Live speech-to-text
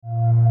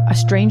a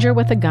stranger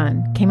with a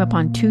gun came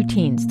upon two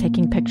teens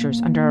taking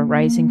pictures under a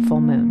rising full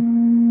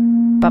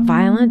moon. But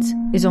violence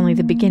is only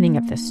the beginning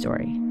of this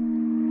story.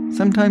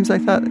 Sometimes I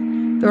thought,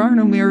 there are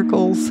no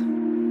miracles.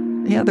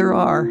 Yeah, there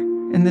are,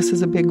 and this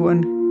is a big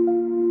one.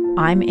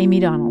 I'm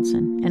Amy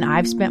Donaldson, and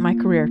I've spent my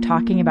career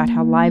talking about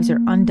how lives are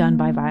undone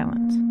by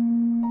violence.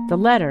 The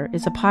Letter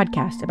is a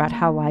podcast about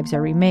how lives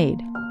are remade.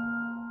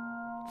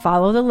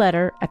 Follow The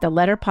Letter at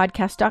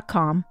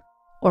theletterpodcast.com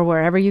or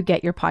wherever you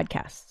get your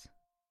podcasts.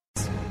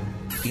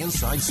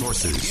 Inside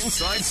Sources.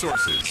 Inside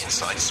Sources.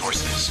 Inside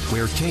Sources.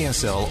 Where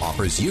KSL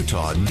offers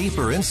Utah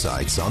deeper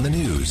insights on the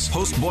news.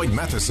 Host Boyd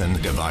Matheson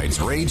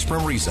divides rage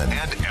from reason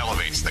and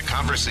elevates the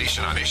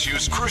conversation on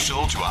issues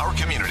crucial to our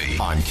community.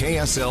 On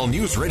KSL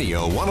News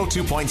Radio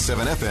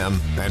 102.7 FM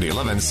and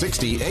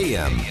 1160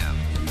 AM.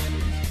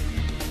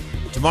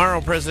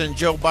 Tomorrow, President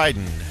Joe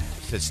Biden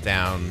sits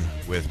down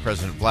with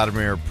President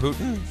Vladimir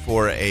Putin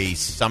for a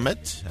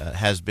summit.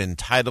 Has been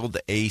titled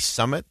a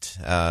summit,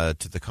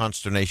 to the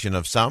consternation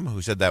of some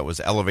who said that was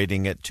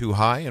elevating it too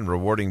high and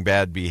rewarding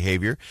bad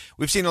behavior.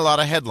 We've seen a lot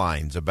of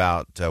headlines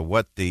about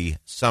what the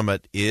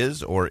summit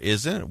is or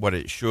isn't, what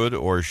it should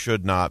or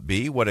should not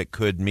be, what it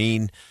could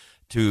mean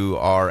to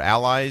our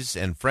allies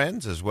and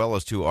friends as well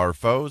as to our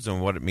foes,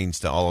 and what it means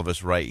to all of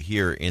us right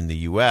here in the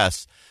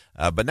U.S.,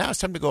 but now it's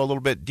time to go a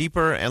little bit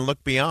deeper and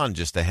look beyond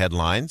just the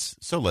headlines.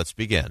 So let's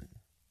begin.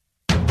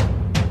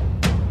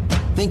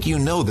 Think you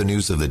know the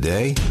news of the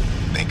day?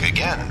 Think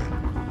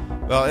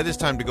again. Well, it is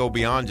time to go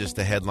beyond just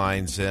the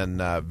headlines, and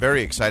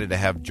very excited to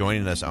have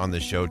joining us on the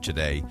show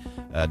today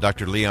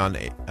Dr. Leon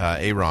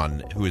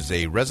Aron, who is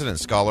a resident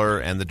scholar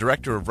and the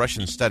director of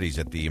Russian Studies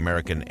at the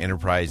American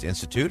Enterprise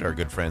Institute, our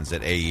good friends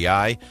at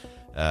AEI.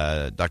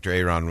 Dr.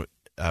 Aron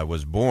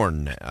was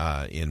born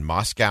in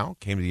Moscow,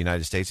 came to the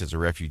United States as a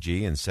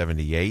refugee in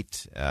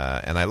 1978.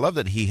 And I love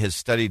that he has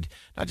studied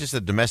not just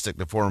the domestic,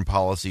 the foreign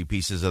policy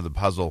pieces of the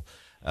puzzle,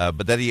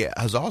 but that he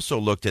has also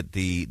looked at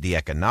the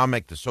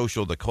economic, the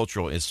social, the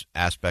cultural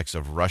aspects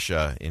of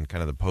Russia in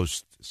kind of the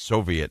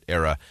post-Soviet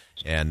era.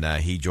 And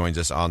he joins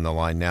us on the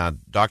line now.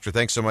 Doctor,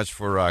 thanks so much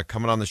for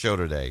coming on the show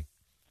today.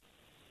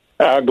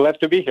 Glad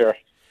to be here.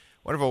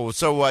 Wonderful.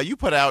 So you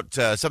put out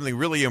something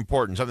really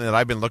important, something that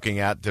I've been looking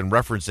at and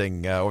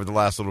referencing over the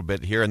last little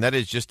bit here, and that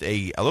is just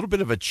a little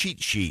bit of a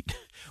cheat sheet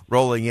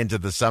rolling into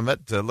the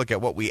summit to look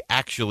at what we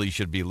actually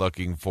should be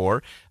looking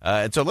for.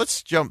 And so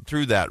let's jump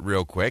through that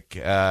real quick.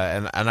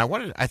 And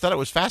I thought it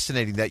was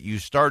fascinating that you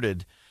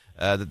started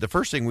that the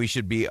first thing we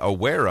should be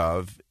aware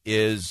of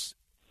is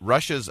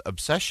Russia's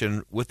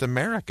obsession with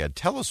America.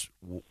 Tell us,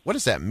 what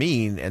does that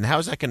mean, and how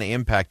is that going to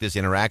impact this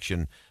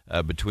interaction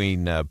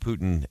between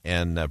Putin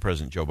and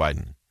President Joe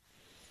Biden?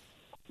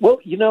 Well,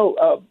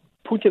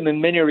 Putin in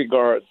many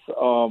regards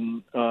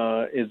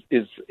is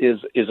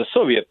a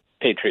Soviet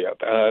patriot.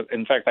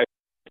 In fact, I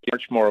think he's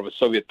much more of a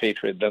Soviet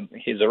patriot than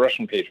he's a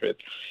Russian patriot,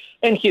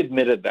 and he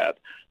admitted that.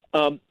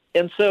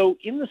 And so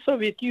in the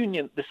Soviet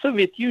Union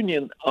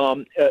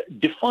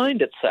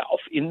defined itself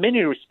in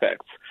many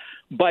respects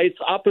by its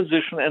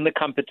opposition and the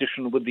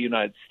competition with the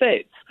United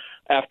States.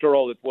 After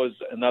all, it was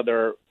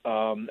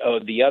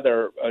the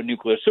other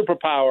nuclear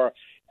superpower,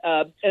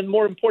 and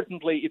more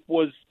importantly, it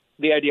was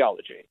the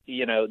ideology.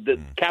 The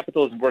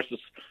capitalism versus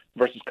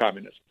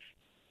communism.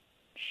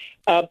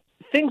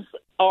 Things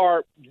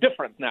are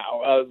different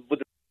now with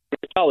the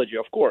ideology,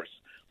 of course,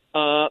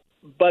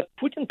 but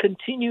Putin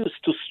continues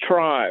to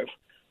strive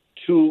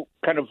to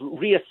kind of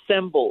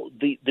reassemble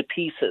the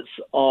pieces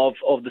of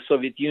the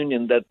Soviet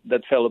Union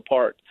that fell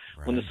apart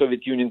when the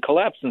Soviet Union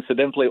collapsed,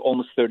 incidentally,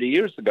 almost 30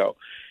 years ago.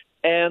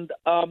 And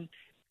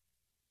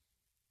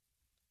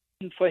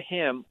for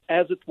him,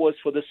 as it was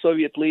for the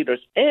Soviet leaders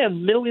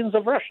and millions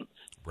of Russians,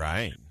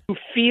 to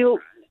feel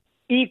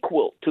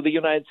equal to the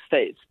United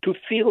States, to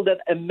feel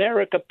that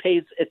America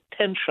pays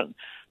attention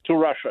to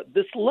Russia.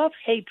 This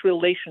love-hate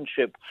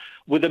relationship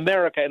with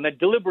America, and I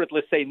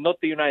deliberately say not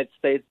the United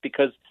States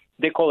because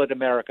they call it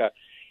America,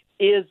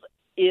 is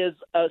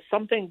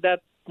something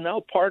that's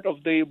now part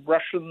of the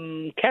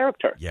Russian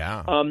character.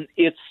 Yeah.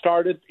 It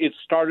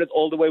started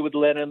all the way with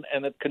Lenin,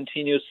 and it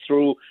continues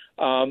through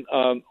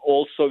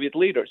all Soviet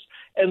leaders.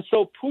 And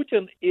so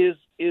Putin is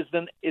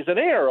an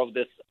heir of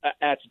this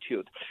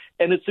attitude,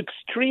 and it's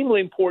extremely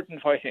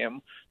important for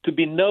him to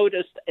be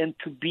noticed and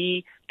to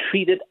be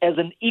treated as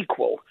an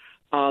equal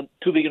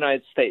to the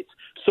United States.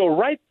 So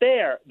right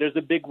there's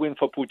a big win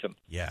for Putin.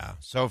 Yeah,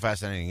 so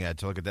fascinating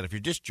to look at that. If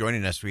you're just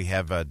joining us, we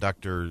have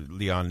Dr.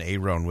 Leon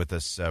Aron with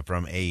us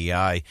from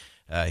AEI.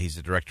 He's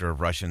the director of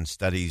Russian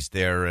Studies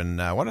there.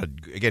 And I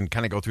want to, again,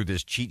 kind of go through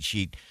this cheat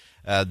sheet.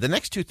 The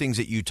next two things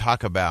that you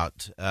talk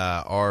about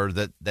are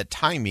that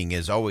timing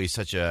is always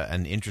such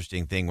an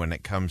interesting thing when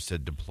it comes to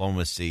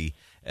diplomacy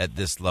at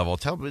this level.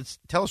 Tell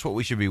us what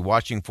we should be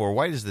watching for.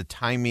 Why is the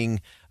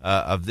timing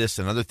of this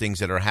and other things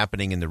that are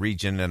happening in the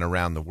region and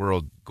around the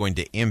world going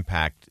to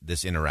impact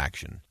this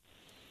interaction?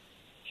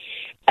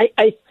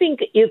 I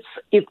think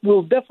it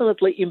will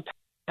definitely impact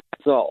the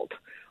result.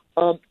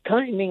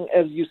 Timing,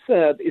 as you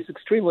said, is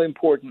extremely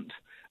important.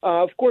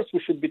 Of course, we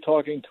should be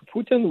talking to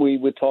Putin. We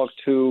would talk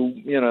to,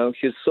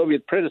 his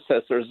Soviet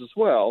predecessors as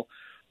well.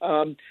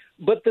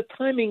 But the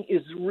timing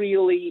is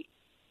really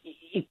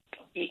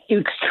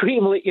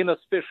extremely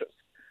inauspicious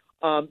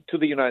to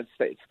the United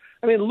States.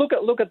 I mean, look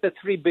at the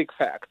three big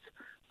facts.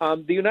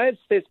 The United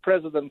States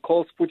president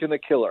calls Putin a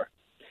killer.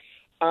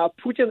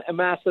 Putin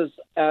amasses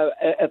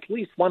at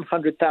least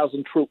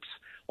 100,000 troops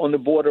on the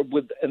border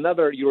with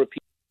another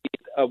European,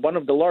 one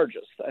of the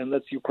largest, and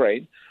that's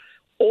Ukraine.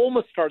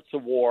 Almost starts a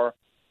war,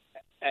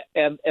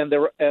 and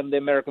the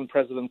American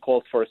president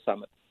calls for a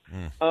summit.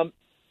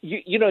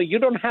 You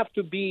don't have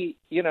to be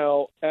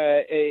a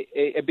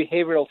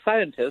behavioral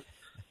scientist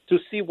to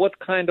see what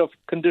kind of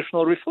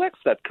conditional reflex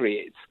that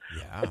creates.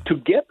 Yeah. To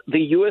get the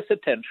U.S.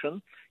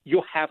 attention,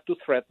 you have to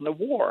threaten a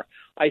war.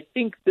 I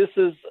think this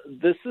is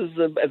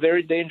a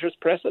very dangerous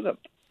precedent.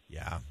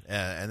 Yeah,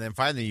 and then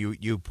finally,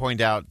 you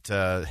point out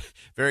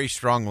very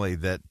strongly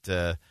that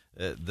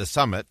the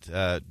summit,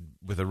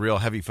 with a real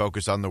heavy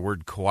focus on the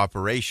word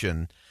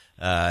cooperation,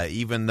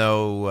 even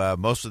though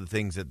most of the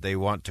things that they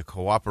want to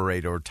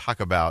cooperate or talk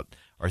about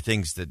are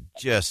things that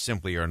just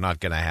simply are not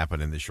going to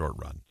happen in the short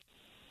run.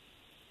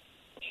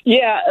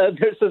 Yeah,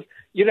 there's this.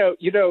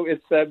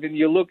 It's. I mean,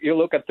 you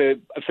look at the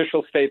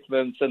official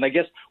statements, and I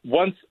guess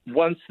once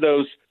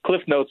those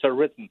cliff notes are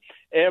written,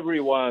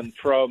 everyone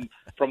from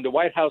the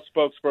White House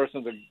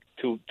spokesperson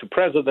to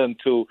president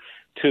to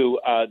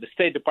the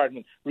State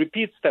Department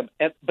repeats them.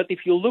 But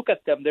if you look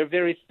at them, they're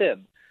very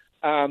thin.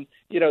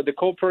 The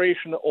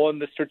cooperation on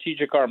the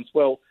strategic arms.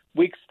 Well,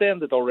 we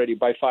extended already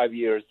by 5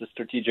 years the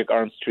strategic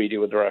arms treaty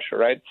with Russia,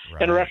 right?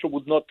 And Russia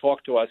would not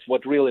talk to us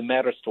what really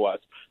matters to us,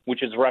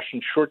 which is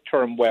Russian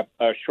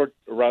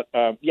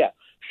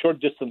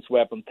short-distance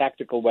weapon,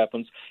 tactical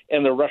weapons,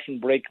 and the Russian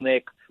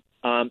breakneck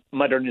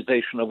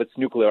modernization of its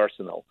nuclear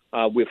arsenal.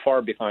 We're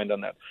far behind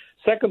on that.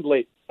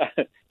 Secondly,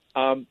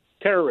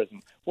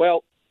 terrorism.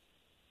 Well,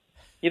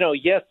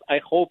 yes, I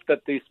hope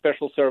that the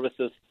special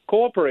services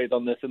cooperate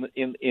on this in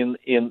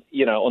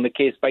on a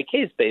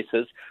case-by-case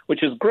basis,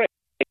 which is great.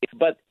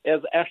 But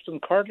as Ashton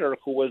Carter,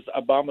 who was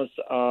Obama's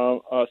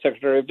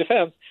Secretary of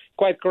Defense,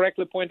 quite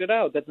correctly pointed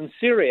out, that in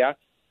Syria,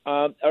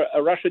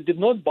 Russia did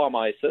not bomb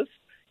ISIS.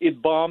 It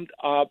bombed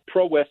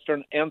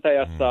pro-Western,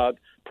 anti-Assad,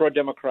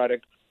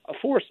 pro-democratic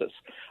forces.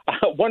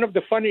 One of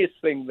the funniest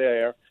things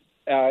there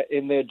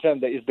in the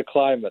agenda is the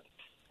climate.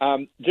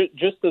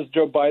 Just as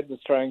Joe Biden is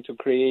trying to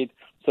create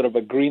sort of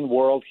a green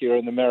world here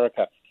in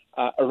America,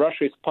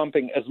 Russia is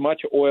pumping as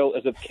much oil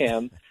as it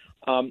can.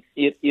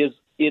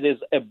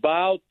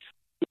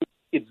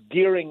 It's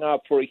gearing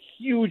up for a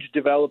huge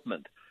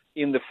development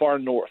in the far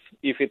north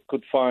if it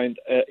could find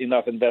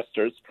enough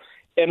investors,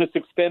 and it's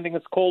expanding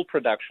its coal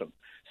production.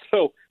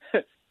 So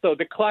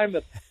the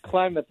climate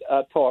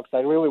talks, I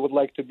really would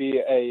like to be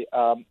a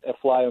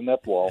fly on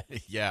that wall.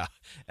 Yeah,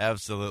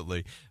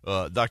 absolutely.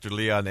 Dr.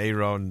 Leon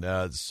Aron,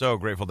 so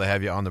grateful to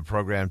have you on the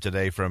program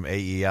today from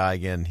AEI.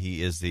 Again,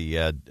 he is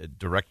the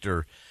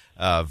director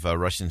of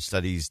Russian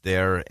studies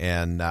there,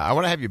 and I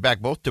want to have you back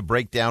both to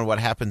break down what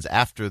happens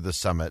after the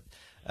summit.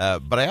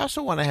 But I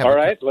also want to have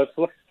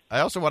I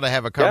also want to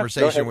have a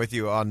conversation with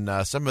you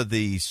on some of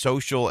the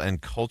social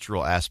and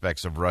cultural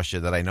aspects of Russia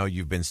that I know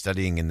you've been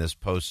studying in this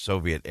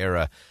post-Soviet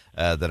era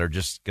that are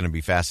just going to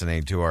be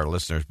fascinating to our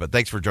listeners. But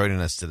thanks for joining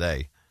us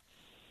today.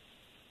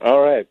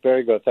 All right.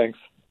 Very good. Thanks.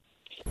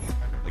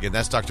 Again,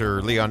 that's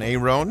Dr. Leon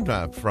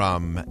Aron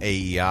from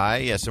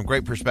AEI. Some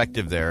great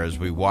perspective there as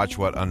we watch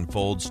what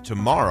unfolds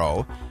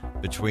tomorrow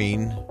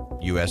between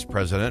U.S.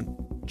 President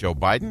Joe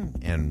Biden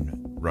and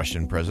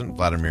Russian President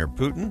Vladimir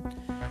Putin.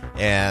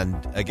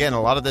 And again,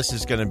 a lot of this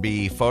is going to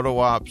be photo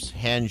ops,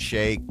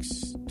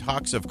 handshakes,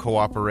 talks of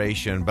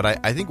cooperation. But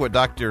I think what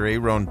Dr.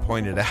 Aron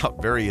pointed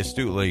out very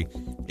astutely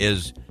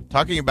is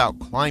talking about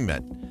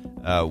climate.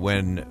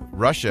 When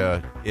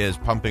Russia is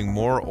pumping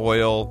more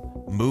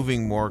oil,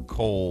 moving more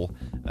coal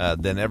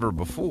than ever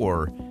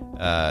before,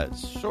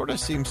 sort of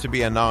seems to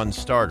be a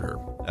non-starter.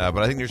 But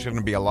I think there's going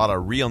to be a lot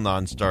of real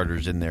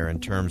non-starters in there in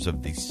terms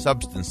of the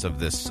substance of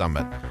this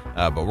summit.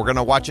 But we're going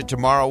to watch it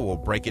tomorrow. We'll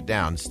break it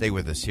down. Stay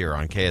with us here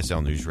on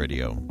KSL News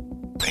Radio.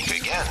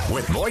 Think again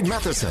with Boyd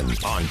Matheson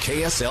on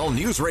KSL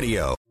News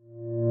Radio.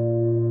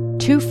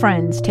 Two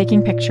friends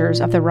taking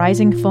pictures of the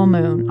rising full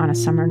moon on a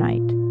summer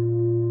night.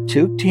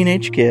 Two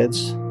teenage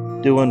kids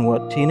doing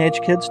what teenage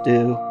kids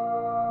do.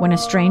 When a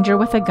stranger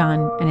with a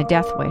gun and a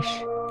death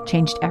wish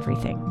changed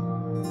everything.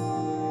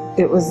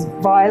 It was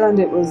violent.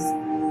 It was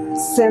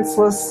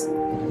senseless,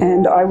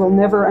 and I will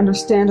never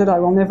understand it. I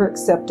will never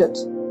accept it.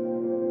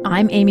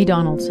 I'm Amy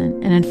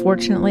Donaldson, and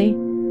unfortunately,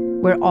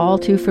 we're all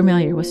too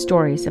familiar with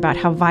stories about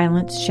how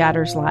violence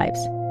shatters lives.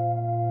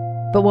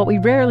 But what we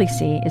rarely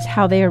see is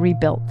how they are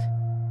rebuilt.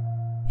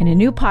 In a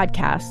new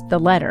podcast, The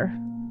Letter,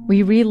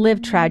 we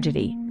relive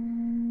tragedy,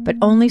 but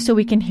only so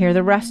we can hear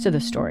the rest of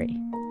the story.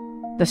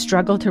 The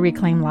struggle to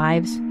reclaim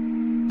lives,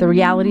 the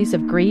realities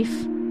of grief,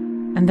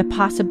 and the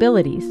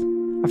possibilities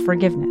of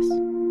forgiveness.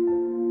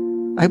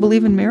 I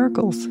believe in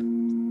miracles.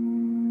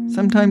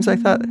 Sometimes I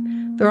thought,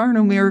 there are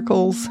no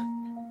miracles.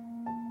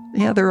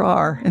 Yeah, there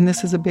are, and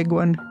this is a big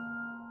one.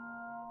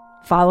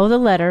 Follow The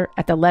Letter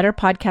at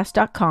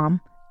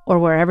theletterpodcast.com or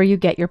wherever you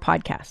get your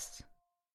podcasts.